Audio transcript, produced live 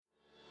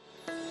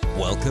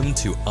Welcome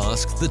to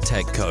Ask the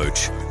Tech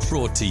Coach,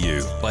 brought to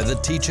you by the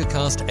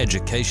TeacherCast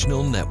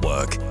Educational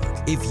Network.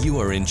 If you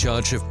are in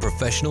charge of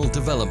professional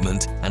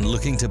development and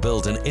looking to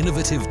build an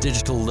innovative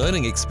digital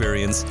learning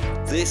experience,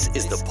 this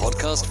is the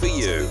podcast for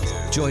you.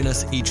 Join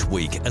us each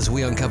week as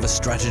we uncover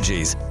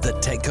strategies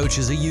that tech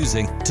coaches are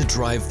using to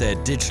drive their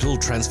digital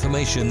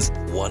transformations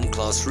one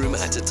classroom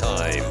at a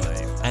time.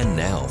 And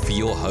now for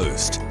your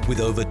host, with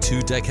over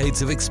 2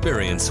 decades of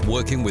experience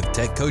working with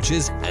tech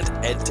coaches and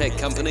ed tech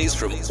companies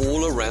from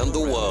all around the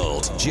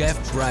world,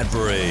 Jeff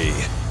Bradbury.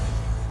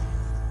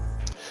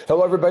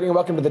 Hello, everybody, and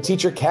welcome to the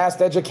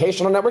TeacherCast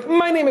Educational Network.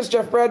 My name is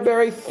Jeff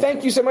Bradbury.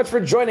 Thank you so much for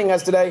joining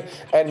us today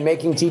and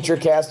making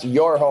TeacherCast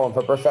your home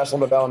for professional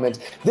development.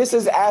 This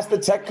is Ask the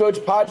Tech Coach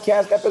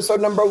podcast,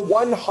 episode number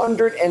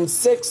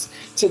 106.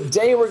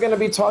 Today, we're going to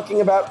be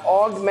talking about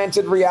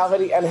augmented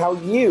reality and how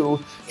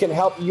you can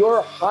help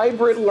your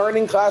hybrid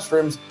learning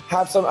classrooms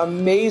have some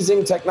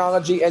amazing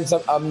technology and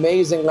some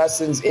amazing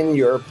lessons in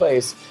your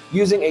place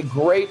using a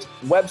great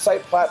website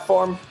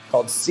platform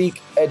called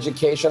Seek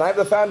Education. I have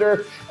the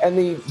founder and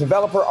the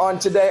developer on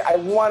today. I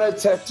want to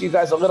talk to you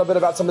guys a little bit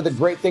about some of the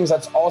great things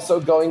that's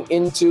also going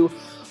into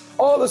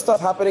all the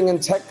stuff happening in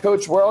Tech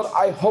Coach world.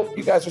 I hope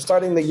you guys are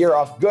starting the year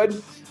off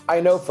good.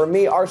 I know for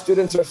me, our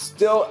students are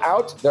still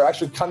out. They're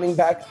actually coming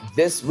back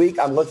this week.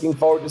 I'm looking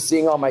forward to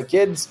seeing all my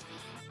kids.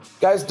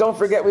 Guys, don't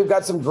forget, we've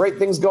got some great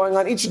things going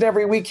on each and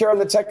every week here on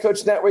the Tech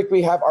Coach Network.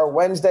 We have our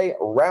Wednesday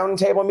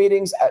roundtable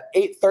meetings at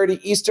 8:30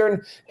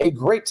 Eastern, a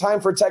great time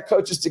for tech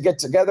coaches to get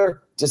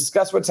together,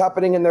 discuss what's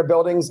happening in their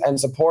buildings, and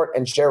support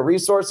and share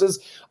resources.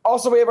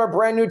 Also, we have our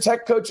brand new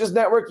Tech Coaches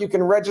Network. You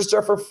can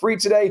register for free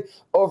today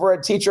over at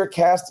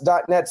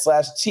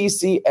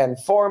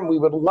teachercast.net/TCN-form. We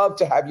would love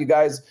to have you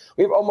guys.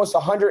 We have almost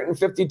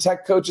 150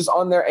 tech coaches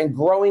on there and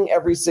growing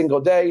every single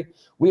day.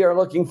 We are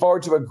looking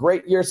forward to a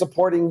great year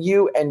supporting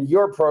you and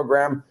your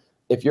program.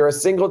 If you're a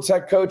single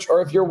tech coach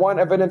or if you're one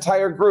of an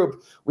entire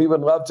group, we would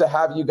love to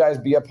have you guys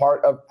be a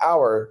part of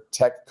our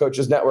Tech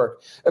Coaches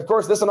Network. Of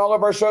course, this and all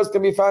of our shows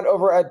can be found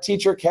over at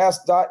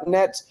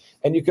teachercast.net,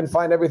 and you can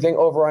find everything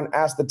over on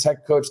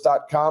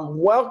askthetechcoach.com.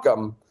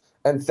 Welcome,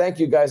 and thank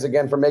you guys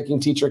again for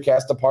making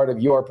TeacherCast a part of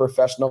your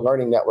professional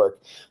learning network.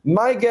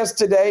 My guest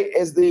today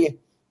is the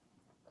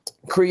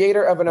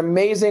creator of an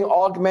amazing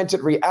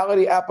augmented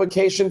reality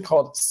application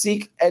called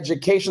Seek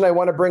Education. I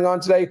want to bring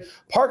on today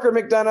Parker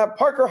McDonough.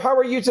 Parker, how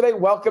are you today?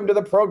 Welcome to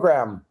the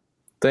program.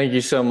 Thank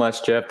you so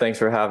much, Jeff. Thanks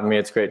for having me.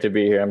 It's great to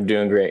be here. I'm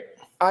doing great.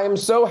 I am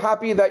so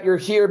happy that you're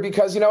here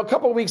because, a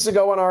couple of weeks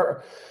ago on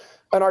our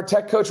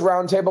Tech Coach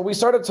Roundtable, we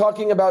started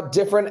talking about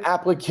different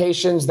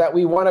applications that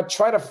we want to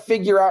try to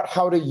figure out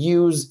how to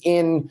use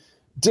in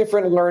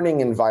different learning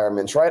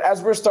environments, right?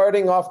 As we're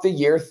starting off the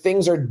year,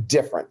 things are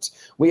different.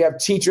 We have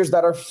teachers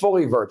that are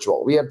fully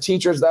virtual. We have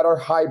teachers that are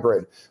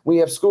hybrid. We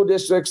have school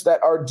districts that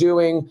are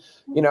doing,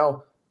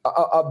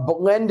 a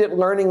blended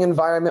learning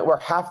environment where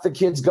half the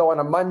kids go on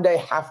a Monday,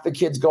 half the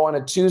kids go on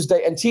a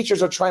Tuesday, and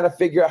teachers are trying to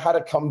figure out how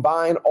to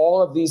combine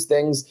all of these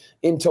things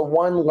into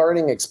one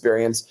learning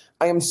experience.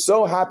 I am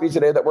so happy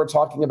today that we're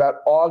talking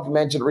about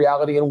augmented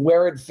reality and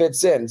where it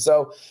fits in.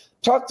 So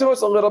talk to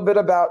us a little bit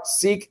about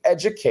Seek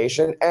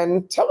Education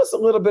and tell us a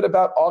little bit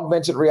about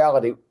augmented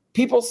reality.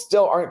 People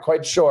still aren't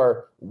quite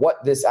sure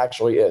what this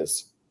actually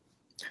is.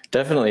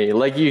 Definitely.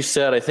 Like you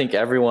said, I think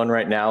everyone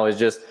right now is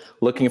just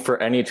looking for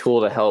any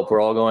tool to help.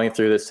 We're all going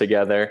through this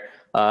together.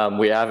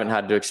 We haven't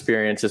had to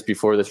experience this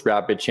before, this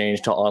rapid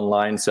change to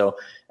online. So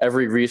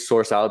every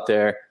resource out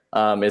there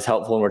is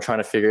helpful, and we're trying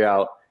to figure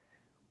out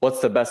what's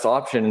the best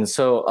option. And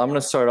so I'm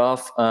going to start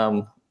off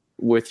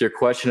with your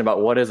question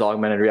about what is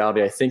augmented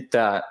reality. I think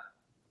that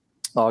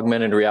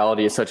augmented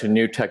reality is such a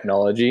new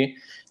technology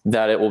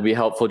that it will be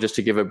helpful just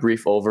to give a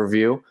brief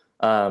overview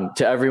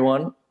to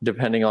everyone,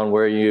 depending on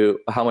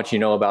how much you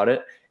know about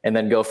it, and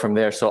then go from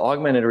there. So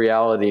augmented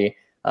reality,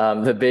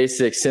 the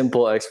basic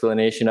simple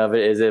explanation of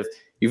it is if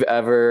you've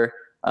ever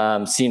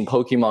seen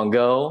Pokemon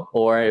Go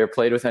or you're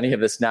played with any of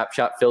the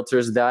Snapchat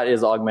filters, that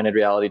is augmented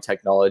reality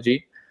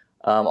technology.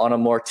 On a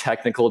more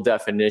technical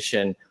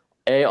definition,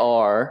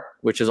 AR,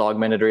 which is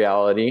augmented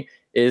reality,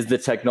 is the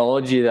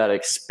technology that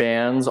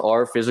expands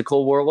our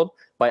physical world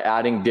by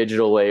adding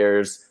digital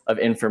layers of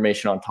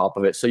information on top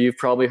of it. So you've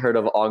probably heard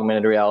of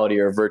augmented reality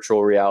or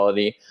virtual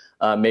reality.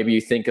 Maybe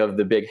you think of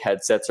the big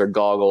headsets or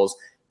goggles.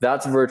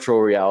 That's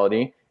virtual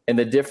reality. And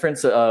the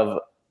difference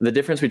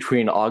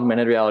between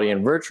augmented reality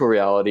and virtual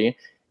reality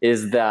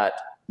is that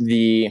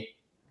the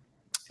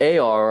AR,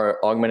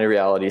 or augmented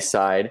reality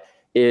side,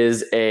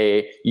 is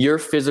your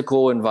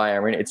physical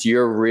environment. It's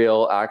your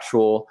real,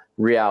 actual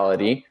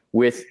reality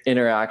with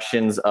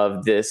interactions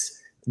of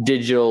this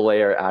digital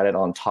layer added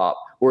on top.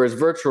 Whereas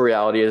virtual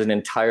reality is an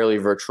entirely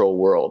virtual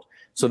world.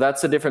 So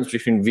that's the difference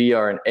between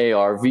VR and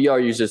AR.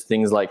 VR uses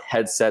things like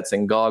headsets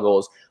and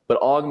goggles,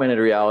 but augmented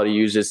reality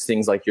uses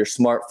things like your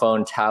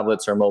smartphone,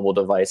 tablets, or mobile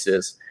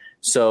devices.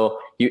 So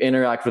you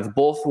interact with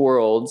both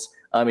worlds,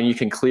 and you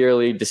can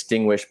clearly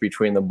distinguish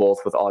between the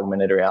both with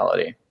augmented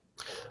reality.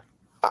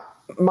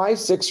 My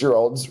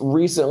 6-year-olds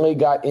recently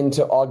got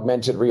into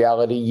augmented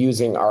reality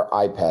using our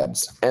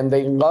iPads, and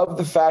they love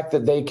the fact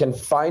that they can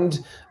find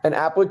an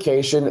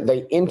application,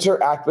 they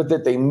interact with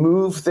it, they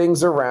move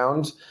things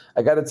around.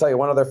 I got to tell you,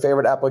 one of their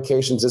favorite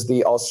applications is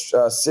the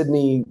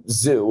Sydney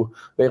Zoo.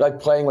 They like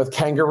playing with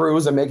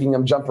kangaroos and making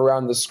them jump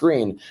around the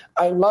screen.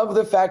 I love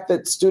the fact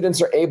that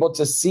students are able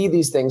to see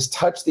these things,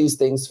 touch these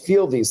things,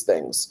 feel these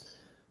things.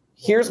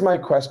 Here's my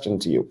question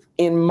to you.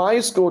 In my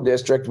school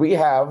district, we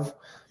have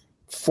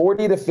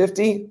 40 to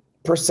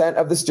 50%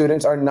 of the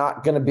students are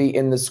not going to be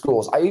in the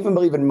schools. I even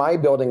believe in my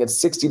building it's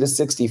 60 to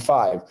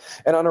 65.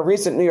 And on a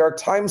recent New York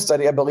Times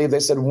study, I believe they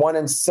said 1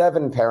 in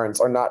 7 parents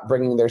are not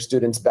bringing their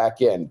students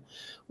back in.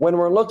 When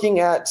we're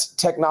looking at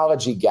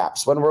technology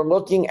gaps, when we're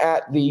looking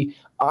at the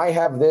I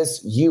have this,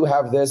 you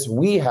have this,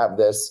 we have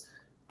this,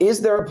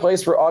 is there a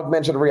place for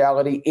augmented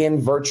reality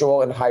in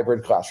virtual and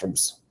hybrid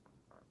classrooms?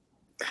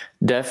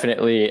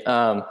 Definitely.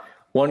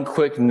 One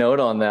quick note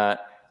on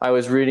that. I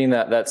was reading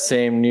that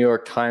same New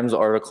York Times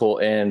article,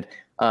 and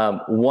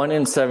 1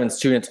 in 7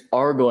 students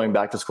are going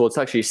back to school. It's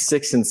actually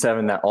 6 in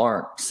 7 that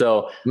aren't.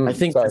 So I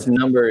think this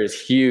number is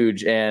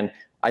huge. And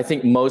I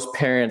think most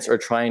parents are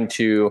trying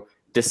to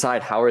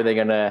decide how are they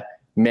going to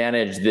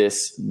manage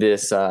this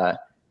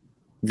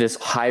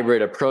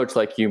hybrid approach,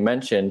 like you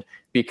mentioned,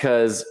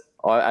 because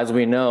as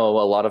we know,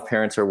 a lot of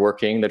parents are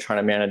working. They're trying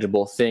to manage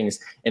both things.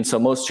 And so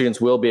most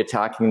students will be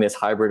attacking this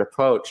hybrid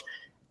approach.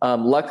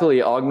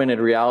 Luckily, augmented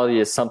reality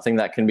is something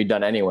that can be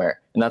done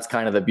anywhere. And that's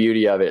kind of the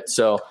beauty of it.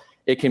 So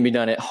it can be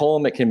done at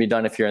home. It can be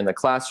done if you're in the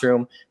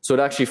classroom. So it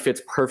actually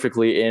fits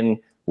perfectly in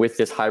with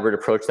this hybrid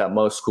approach that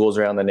most schools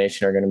around the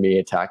nation are going to be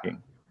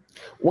attacking.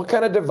 What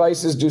kind of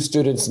devices do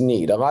students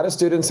need? A lot of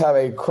students have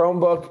a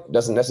Chromebook.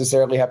 Doesn't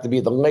necessarily have to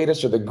be the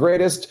latest or the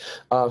greatest.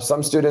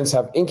 Some students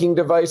have inking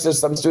devices.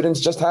 Some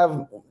students just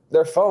have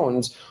their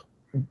phones.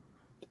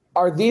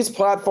 Are these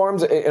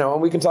platforms,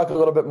 and we can talk a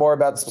little bit more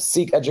about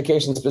Seek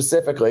Education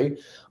specifically,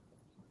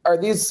 are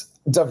these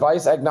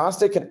device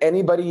agnostic? Can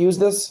anybody use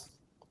this?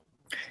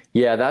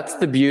 Yeah, that's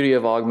the beauty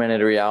of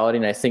augmented reality.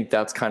 And I think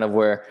that's kind of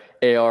where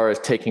AR is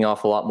taking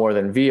off a lot more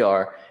than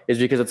VR, is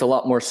because it's a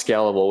lot more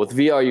scalable. With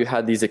VR, you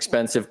had these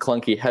expensive,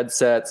 clunky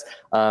headsets.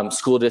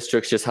 School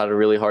districts just had a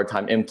really hard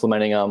time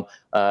implementing them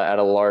at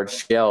a large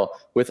scale.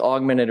 With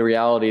augmented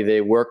reality,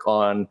 they work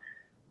on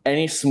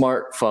any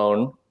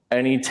smartphone,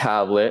 any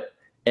tablet,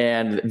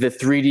 and the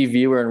 3D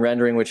viewer and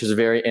rendering, which is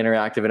very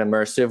interactive and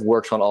immersive,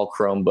 works on all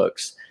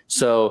Chromebooks.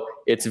 So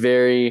it's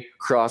very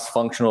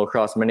cross-functional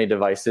across many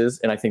devices.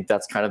 And I think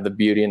that's kind of the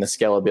beauty and the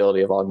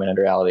scalability of augmented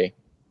reality.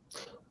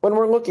 When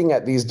we're looking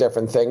at these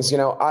different things,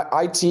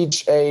 I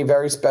teach a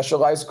very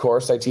specialized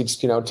course. I teach,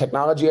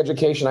 technology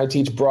education. I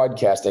teach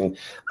broadcasting.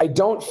 I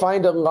don't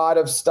find a lot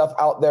of stuff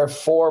out there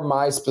for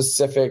my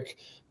specific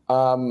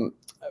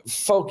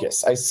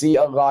focus. I see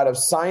a lot of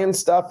science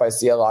stuff. I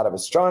see a lot of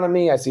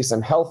astronomy. I see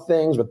some health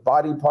things with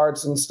body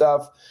parts and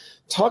stuff.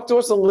 Talk to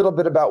us a little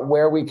bit about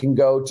where we can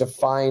go to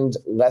find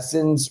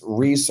lessons,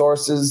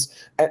 resources,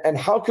 and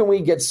how can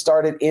we get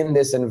started in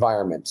this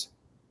environment?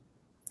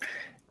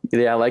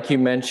 Yeah, like you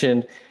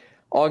mentioned,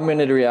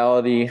 augmented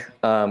reality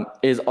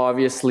is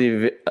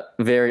obviously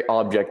very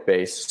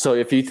object-based. So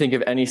if you think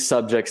of any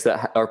subjects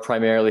that are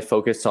primarily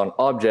focused on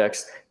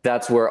objects,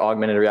 that's where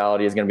augmented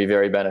reality is going to be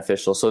very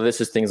beneficial. So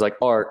this is things like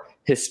art,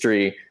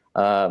 history,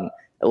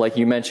 like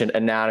you mentioned,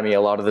 anatomy,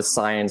 a lot of the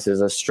sciences,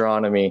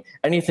 astronomy,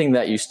 anything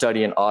that you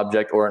study an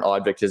object or an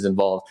object is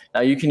involved. Now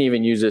you can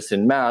even use this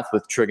in math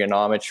with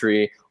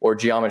trigonometry or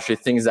geometry,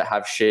 things that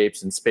have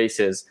shapes and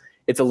spaces.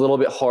 It's a little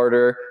bit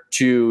harder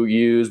to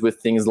use with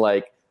things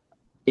like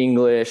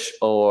English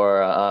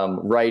or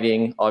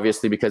writing,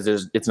 obviously, because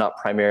it's not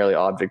primarily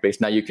object-based.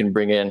 Now you can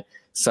bring in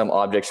some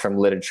objects from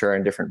literature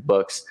and different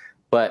books,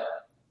 but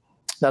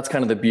that's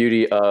kind of the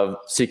beauty of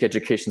Seek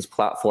Education's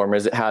platform,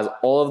 is it has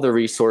all of the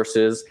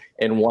resources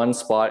in one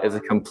spot as a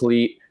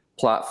complete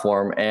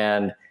platform.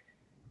 And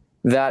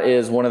that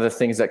is one of the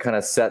things that kind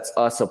of sets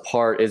us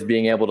apart, is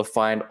being able to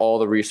find all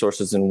the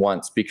resources in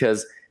once.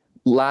 Because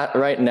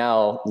right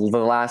now, the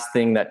last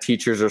thing that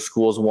teachers or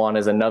schools want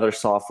is another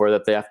software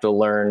that they have to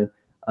learn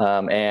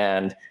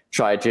and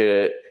try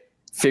to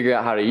figure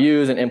out how to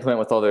use and implement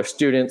with all their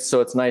students. So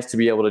it's nice to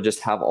be able to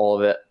just have all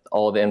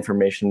the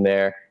information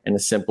there in a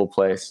simple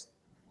place.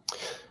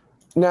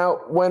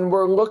 Now, when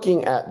we're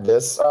looking at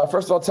this,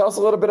 first of all, tell us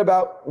a little bit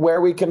about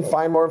where we can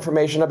find more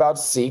information about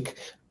Seek,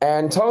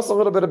 and tell us a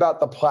little bit about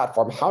the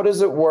platform. How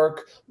does it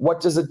work? What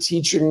does a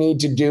teacher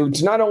need to do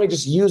to not only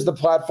just use the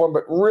platform,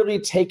 but really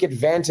take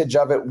advantage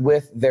of it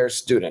with their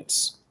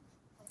students?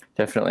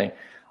 Definitely.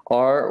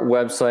 Our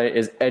website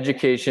is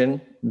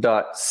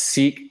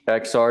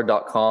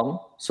education.seekxr.com.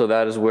 So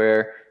that is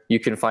where you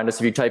can find us.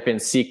 If you type in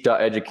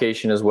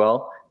seek.education as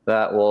well,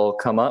 that will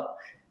come up.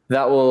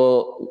 That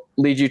will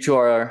lead you to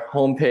our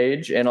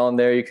homepage, and on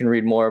there you can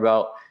read more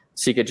about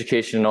Seek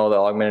Education and all the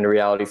augmented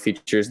reality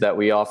features that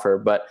we offer.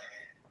 But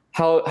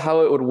how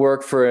it would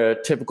work for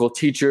a typical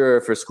teacher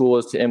or for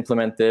schools to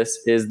implement this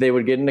is they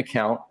would get an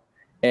account,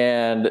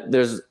 and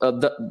there's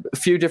a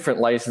few different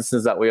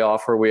licenses that we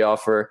offer. We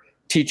offer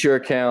teacher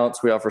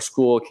accounts, we offer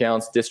school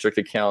accounts, district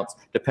accounts,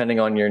 depending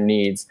on your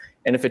needs.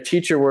 And if a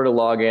teacher were to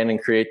log in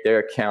and create their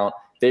account,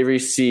 they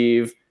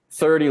receive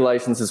 30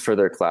 licenses for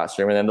their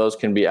classroom, and then those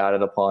can be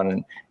added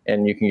upon,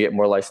 and you can get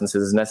more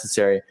licenses as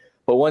necessary.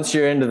 But once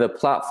you're into the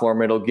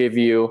platform, it'll give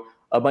you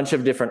a bunch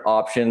of different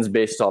options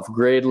based off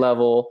grade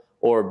level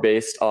or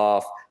based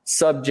off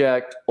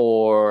subject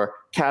or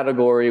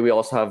category. We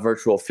also have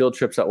virtual field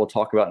trips that we'll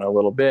talk about in a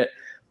little bit.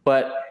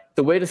 But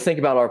the way to think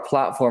about our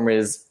platform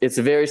is it's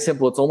very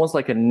simple. It's almost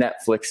like a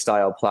Netflix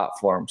style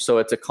platform. So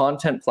it's a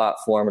content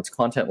platform, it's a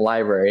content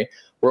library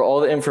where all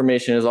the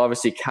information is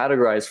obviously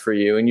categorized for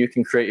you, and you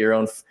can create your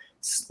own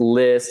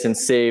list and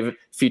save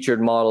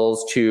featured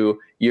models to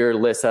your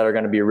lists that are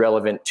going to be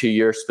relevant to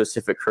your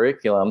specific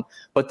curriculum.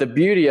 But the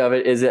beauty of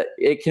it is that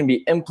it can be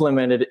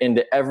implemented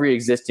into every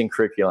existing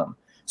curriculum.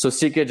 So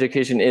Seek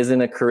Education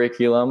isn't a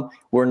curriculum.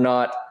 We're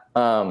not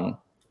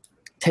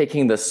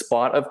taking the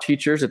spot of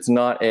teachers. It's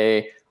not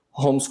a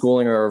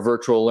homeschooling or a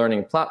virtual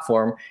learning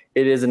platform.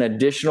 It is an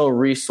additional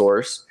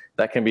resource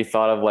that can be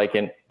thought of like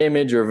an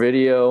image or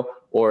video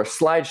or a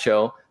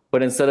slideshow,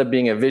 but instead of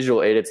being a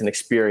visual aid, it's an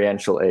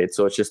experiential aid.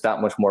 So it's just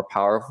that much more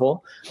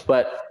powerful.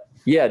 But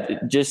yeah,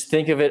 just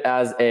think of it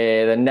as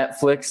the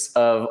Netflix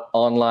of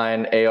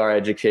online AR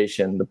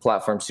education. The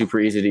platform's super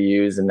easy to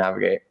use and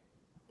navigate.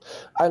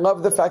 I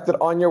love the fact that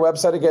on your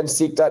website, again,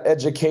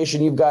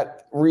 seek.education, you've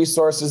got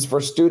resources for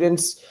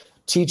students,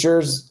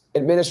 teachers,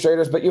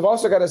 administrators, but you've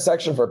also got a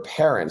section for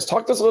parents.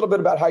 Talk to us a little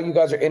bit about how you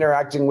guys are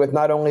interacting with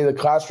not only the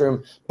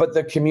classroom, but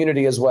the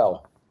community as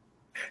well.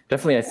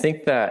 Definitely. I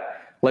think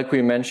that, like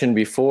we mentioned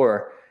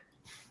before,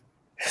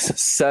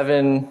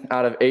 7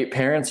 out of 8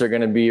 parents are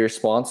going to be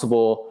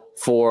responsible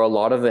for a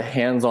lot of the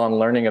hands-on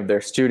learning of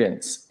their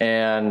students.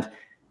 And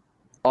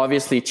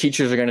obviously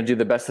teachers are going to do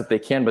the best that they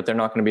can, but they're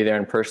not going to be there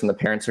in person. The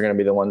parents are going to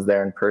be the ones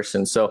there in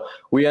person. So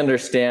we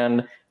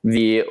understand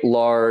the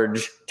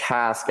large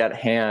task at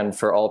hand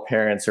for all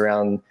parents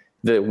around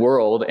the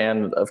world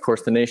and of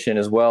course the nation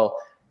as well.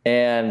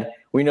 And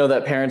we know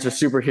that parents are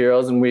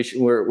superheroes, and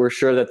we're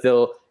sure that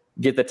they'll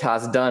get the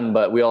task done,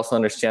 but we also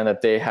understand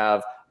that they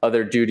have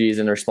other duties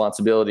and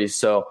responsibilities.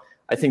 So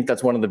I think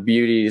that's one of the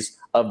beauties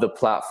of the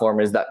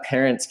platform, is that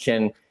parents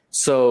can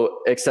so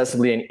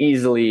accessibly and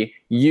easily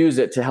use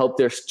it to help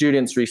their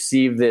students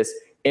receive this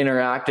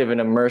interactive and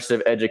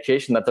immersive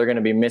education that they're going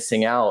to be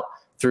missing out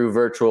through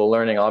virtual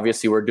learning.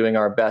 Obviously, we're doing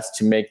our best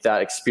to make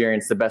that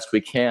experience the best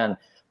we can,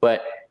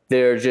 but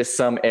there are just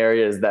some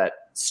areas that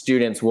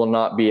students will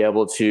not be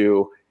able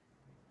to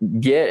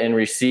get and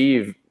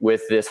receive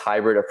with this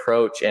hybrid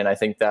approach. And I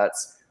think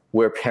that's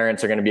where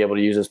parents are going to be able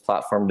to use this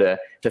platform to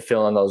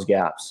fill in those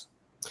gaps.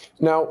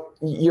 Now,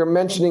 you're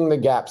mentioning the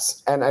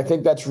gaps, and I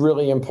think that's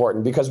really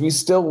important because we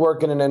still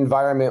work in an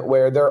environment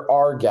where there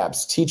are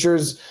gaps.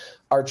 Teachers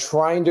are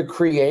trying to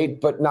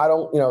create, but not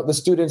only, the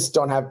students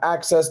don't have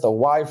access, the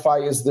Wi-Fi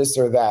is this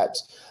or that.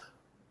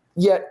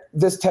 Yet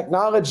this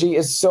technology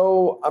is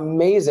so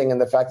amazing in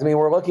the fact,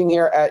 we're looking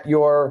here at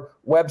your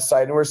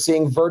website and we're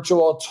seeing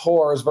virtual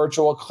tours,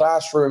 virtual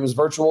classrooms,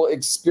 virtual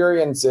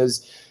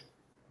experiences.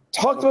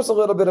 Talk to us a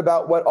little bit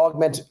about what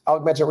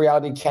augmented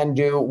reality can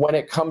do when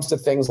it comes to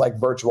things like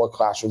virtual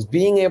classrooms,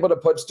 being able to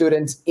put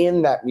students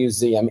in that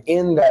museum,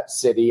 in that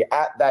city,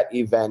 at that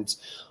event.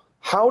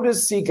 How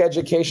does Seek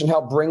Education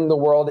help bring the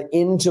world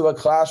into a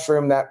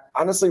classroom that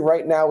honestly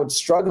right now it's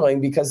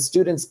struggling because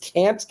students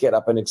can't get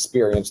up and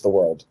experience the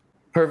world?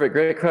 Perfect.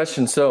 Great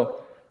question.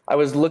 So I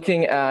was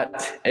looking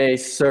at a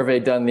survey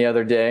done the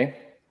other day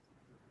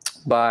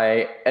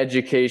by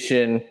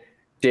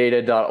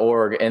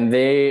educationdata.org, and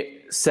they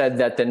said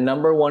that the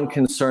number one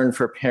concern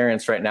for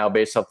parents right now,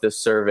 based off this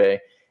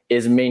survey,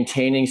 is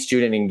maintaining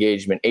student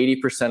engagement.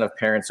 80% of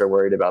parents are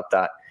worried about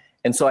that.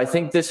 And so I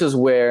think this is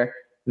where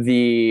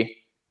the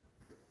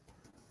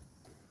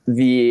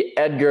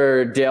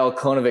Edgar Dale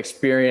Cone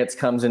experience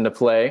comes into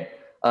play.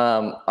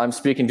 I'm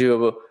speaking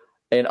to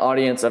an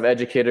audience of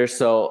educators,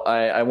 so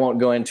I won't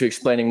go into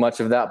explaining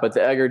much of that, but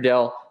the Edgar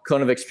Dale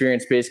Cone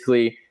experience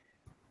basically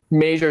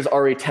measures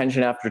our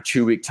retention after a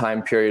 2-week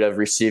time period of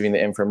receiving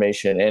the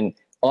information. And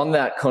on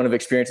that Cone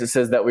experience, it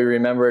says that we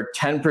remember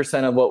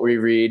 10% of what we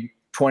read,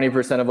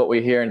 20% of what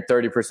we hear, and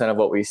 30% of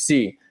what we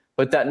see.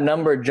 But that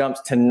number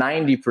jumps to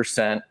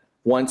 90%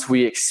 once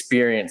we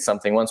experience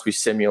something, once we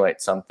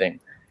simulate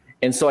something.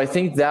 And so I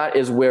think that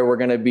is where we're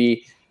going to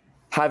be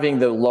having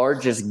the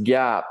largest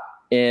gap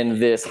in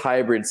this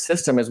hybrid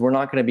system, is we're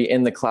not going to be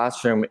in the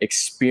classroom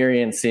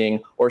experiencing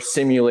or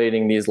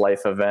simulating these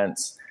life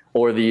events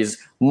or these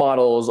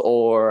models,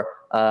 or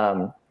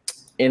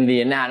in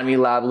the anatomy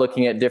lab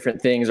looking at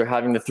different things, or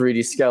having the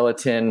 3D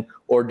skeleton,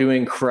 or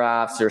doing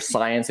crafts or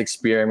science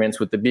experiments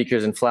with the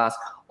beakers and flasks.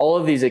 All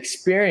of these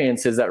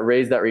experiences that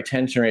raise that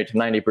retention rate to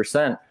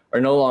 90% are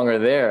no longer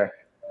there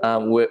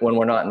when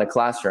we're not in the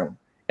classroom.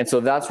 And so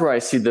that's where I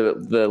see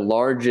the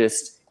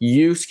largest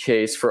use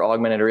case for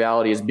augmented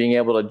reality, is being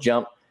able to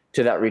jump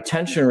to that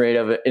retention rate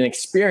of an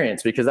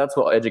experience, because that's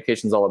what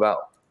education is all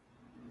about.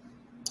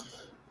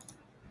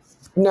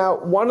 Now,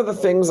 one of the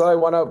things that I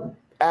want to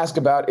ask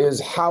about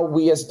is how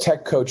we as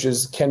tech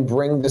coaches can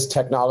bring this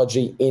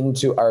technology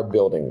into our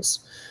buildings.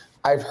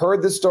 I've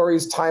heard the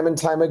stories time and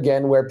time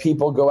again where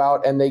people go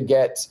out and they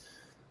get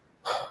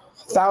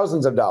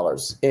thousands of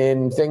dollars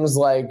in things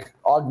like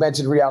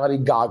augmented reality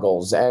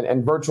goggles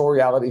and virtual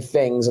reality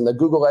things and the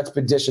Google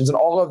Expeditions and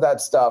all of that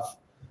stuff.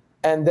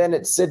 And then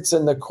it sits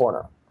in the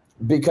corner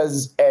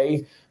because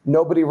A,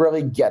 nobody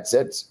really gets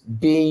it.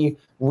 B,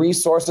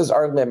 resources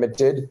are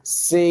limited.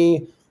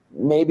 C,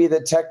 maybe the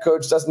tech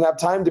coach doesn't have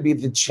time to be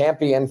the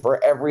champion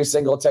for every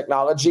single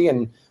technology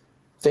and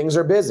things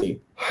are busy.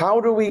 How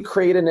do we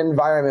create an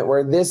environment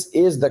where this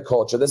is the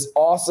culture, this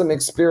awesome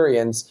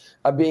experience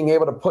of being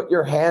able to put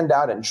your hand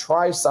out and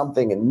try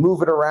something and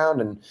move it around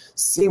and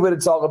see what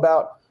it's all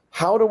about?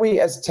 How do we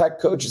as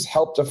tech coaches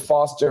help to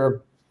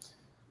foster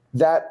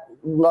that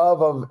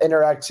love of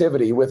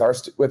interactivity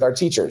with our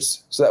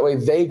teachers so that way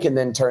they can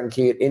then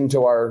turnkey it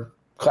into our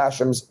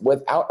classrooms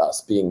without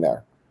us being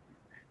there?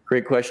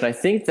 Great question. I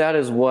think that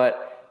is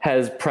what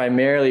has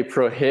primarily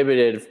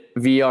prohibited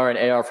VR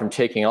and AR from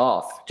taking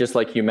off, just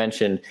like you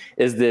mentioned,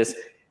 is this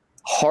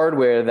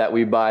hardware that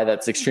we buy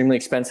that's extremely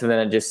expensive and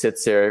it just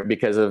sits there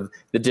because of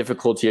the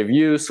difficulty of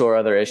use or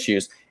other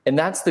issues. And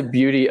that's the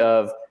beauty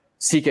of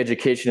Seek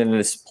Education in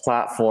this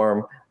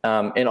platform,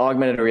 in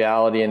augmented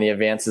reality and the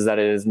advances that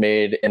it has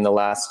made in the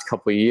last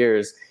couple of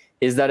years,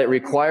 is that it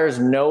requires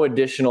no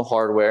additional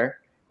hardware.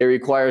 It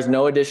requires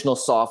no additional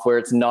software.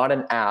 It's not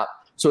an app.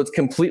 So it's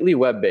completely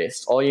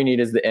web-based. All you need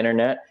is the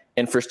internet.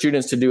 And for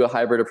students to do a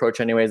hybrid approach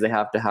anyways, they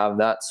have to have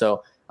that.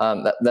 So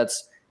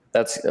that's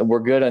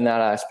we're good in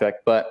that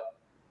aspect. But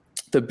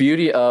the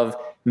beauty of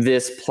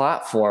this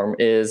platform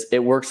is it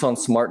works on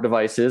smart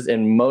devices,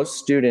 and most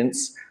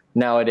students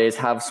nowadays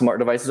have smart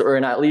devices, or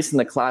at least in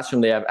the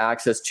classroom, they have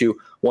access to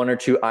 1 or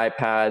 2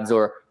 iPads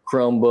or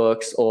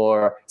Chromebooks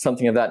or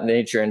something of that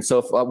nature. And so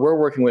if we're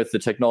working with the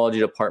technology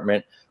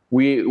department,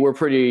 we're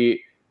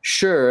pretty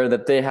sure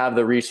that they have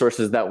the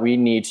resources that we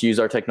need to use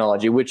our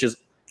technology, which is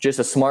just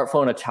a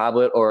smartphone, a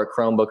tablet, or a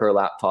Chromebook or a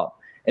laptop.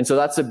 And so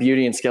that's the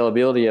beauty and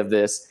scalability of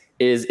this,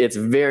 is it's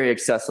very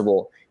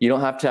accessible. You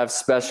don't have to have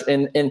special,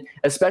 and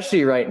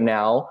especially right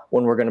now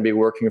when we're going to be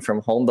working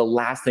from home, the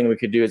last thing we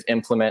could do is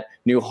implement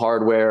new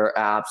hardware,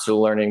 apps, or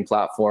learning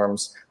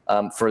platforms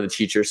for the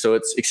teacher. So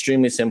it's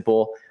extremely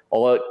simple.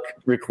 All it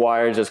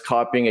requires is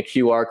copying a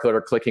QR code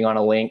or clicking on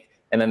a link,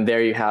 and then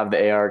there you have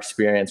the AR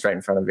experience right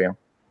in front of you.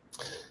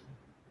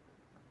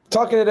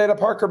 Talking today to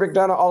Parker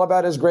McDonough all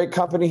about his great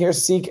company here,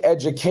 Seek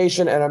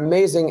Education, an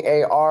amazing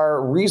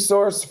AR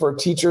resource for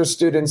teachers,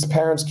 students,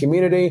 parents,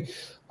 community.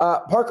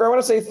 Parker, I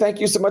want to say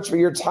thank you so much for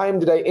your time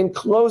today. In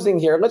closing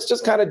here, let's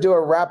just kind of do a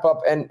wrap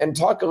up and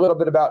talk a little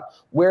bit about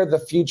where the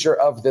future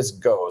of this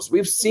goes.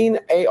 We've seen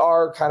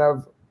AR kind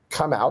of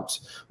come out.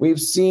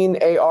 We've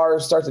seen AR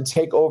start to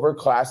take over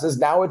classes.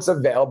 Now it's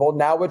available.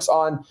 Now it's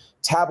on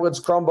tablets,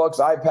 Chromebooks,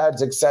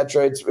 iPads,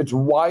 etc. It's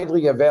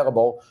widely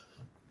available.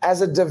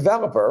 As a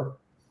developer,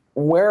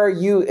 where are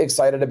you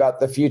excited about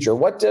the future?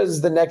 What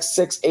does the next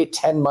 6, 8,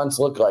 10 months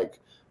look like?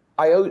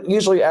 I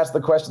usually ask the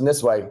question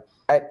this way.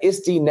 At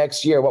ISTE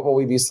next year, what will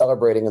we be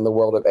celebrating in the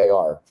world of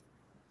AR?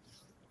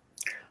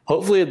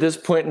 Hopefully at this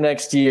point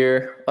next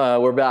year,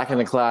 we're back in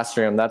the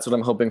classroom. That's what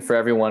I'm hoping for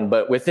everyone.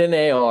 But within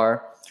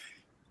AR,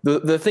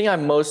 the thing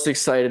I'm most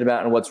excited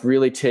about and what's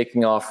really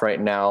taking off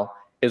right now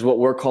is what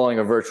we're calling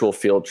a virtual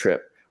field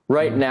trip.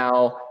 Right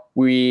now,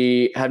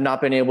 we have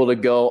not been able to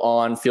go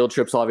on field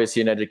trips,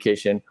 obviously, in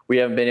education. We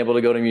haven't been able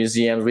to go to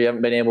museums. We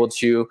haven't been able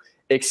to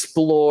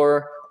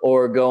explore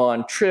or go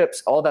on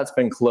trips. All that's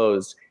been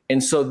closed.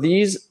 And so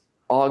these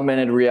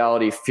augmented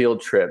reality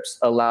field trips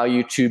allow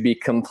you to be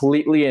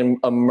completely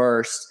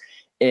immersed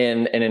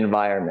in an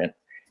environment.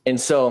 And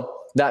so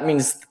that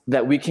means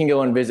that we can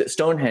go and visit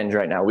Stonehenge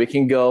right now. We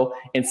can go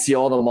and see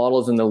all the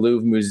models in the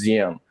Louvre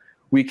Museum.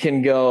 We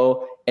can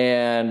go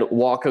and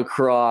walk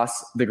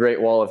across the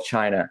Great Wall of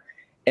China.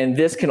 And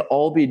this can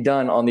all be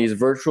done on these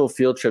virtual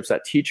field trips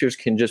that teachers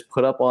can just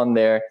put up on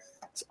their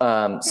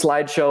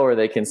slideshow, or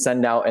they can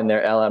send out in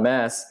their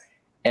LMS.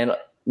 And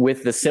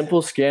with the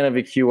simple scan of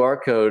a QR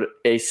code,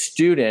 a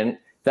student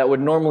that would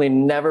normally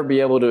never be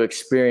able to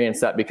experience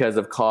that because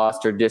of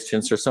cost or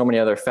distance or so many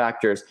other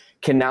factors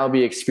can now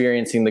be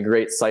experiencing the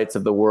great sights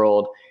of the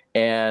world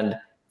and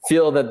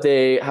feel that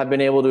they have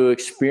been able to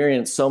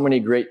experience so many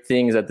great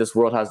things that this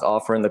world has to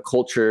offer in the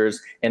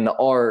cultures and the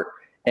art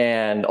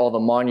and all the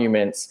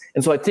monuments.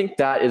 And so I think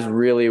that is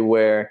really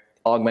where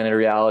augmented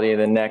reality in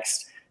the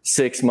next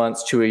 6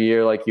 months to a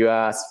year, like you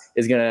asked,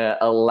 is going to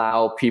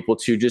allow people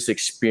to just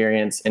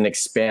experience and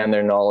expand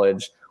their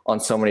knowledge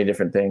on so many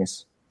different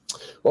things.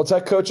 Well,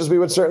 tech coaches, we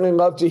would certainly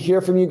love to hear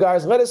from you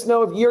guys. Let us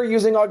know if you're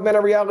using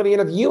augmented reality,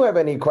 and if you have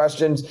any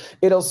questions,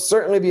 it'll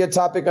certainly be a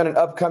topic on an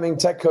upcoming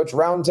Tech Coach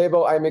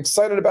Roundtable. I'm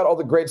excited about all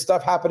the great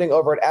stuff happening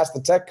over at Ask the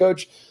Tech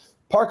Coach.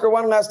 Parker,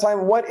 one last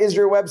time, what is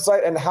your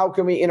website and how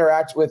can we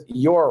interact with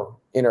your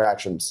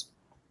interactions?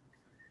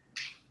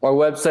 Our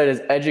website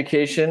is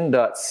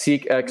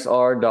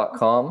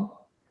education.seekxr.com.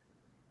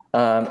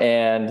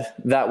 And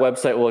that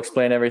website will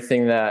explain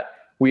everything that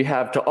we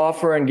have to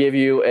offer and give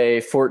you a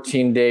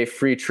 14-day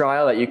free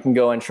trial that you can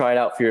go and try it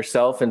out for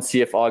yourself and see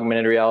if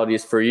augmented reality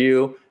is for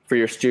you, for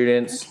your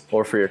students,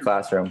 or for your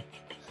classroom.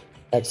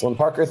 Excellent.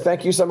 Parker,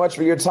 thank you so much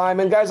for your time.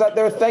 And guys out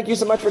there, thank you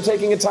so much for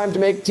taking the time to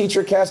make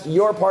TeacherCast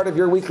your part of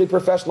your weekly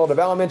professional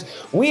development.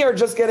 We are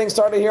just getting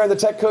started here on the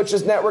Tech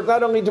Coaches Network.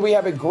 Not only do we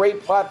have a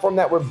great platform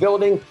that we're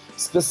building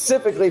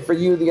specifically for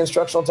you, the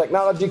instructional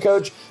technology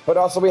coach, but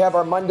also we have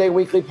our Monday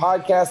weekly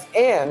podcast,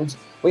 and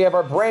we have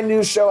our brand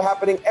new show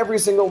happening every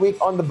single week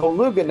on the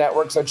Beluga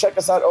Network. So check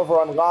us out over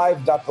on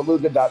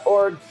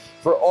live.beluga.org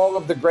for all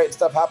of the great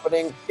stuff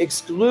happening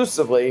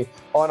exclusively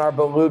on our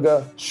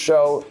Beluga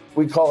show.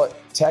 We call it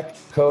Tech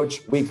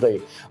Coach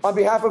Weekly. On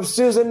behalf of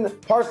Susan,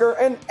 Parker,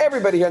 and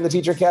everybody here on the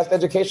TeacherCast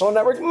Educational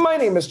Network, my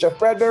name is Jeff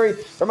Bradbury,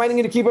 reminding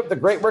you to keep up the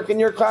great work in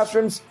your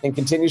classrooms and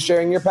continue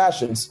sharing your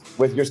passions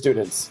with your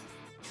students.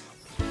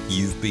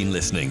 You've been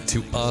listening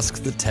to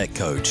Ask the Tech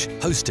Coach,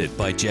 hosted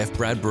by Jeff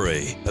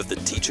Bradbury of the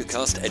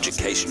TeacherCast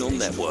Educational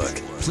Network.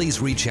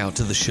 Please reach out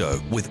to the show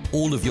with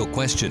all of your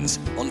questions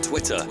on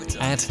Twitter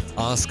at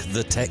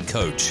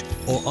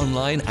AskTheTechCoach or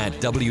online at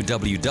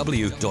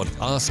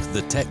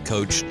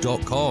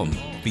www.askthetechcoach.com.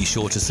 Be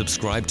sure to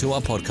subscribe to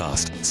our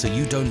podcast so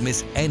you don't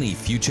miss any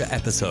future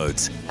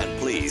episodes. And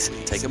please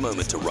take a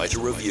moment to write a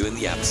review in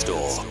the App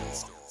Store.